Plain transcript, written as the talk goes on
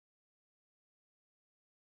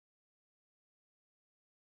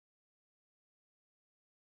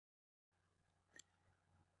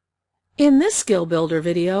In this Skill Builder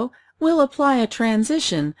video, we'll apply a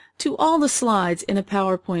transition to all the slides in a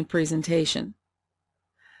PowerPoint presentation.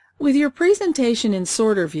 With your presentation in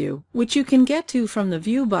Sorter View, which you can get to from the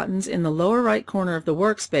View buttons in the lower right corner of the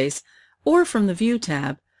workspace or from the View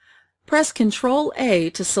tab, press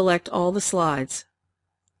Ctrl-A to select all the slides.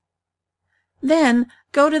 Then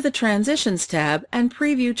go to the Transitions tab and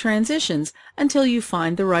preview transitions until you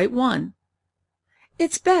find the right one.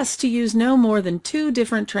 It's best to use no more than 2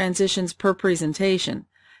 different transitions per presentation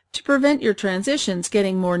to prevent your transitions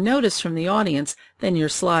getting more notice from the audience than your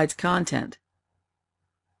slide's content.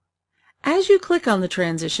 As you click on the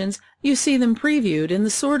transitions, you see them previewed in the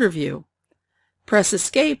Sorter View. Press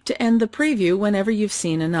Escape to end the preview whenever you've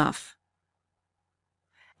seen enough.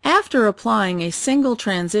 After applying a single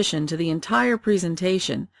transition to the entire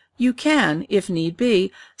presentation, you can, if need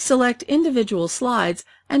be, select individual slides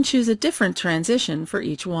and choose a different transition for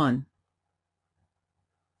each one.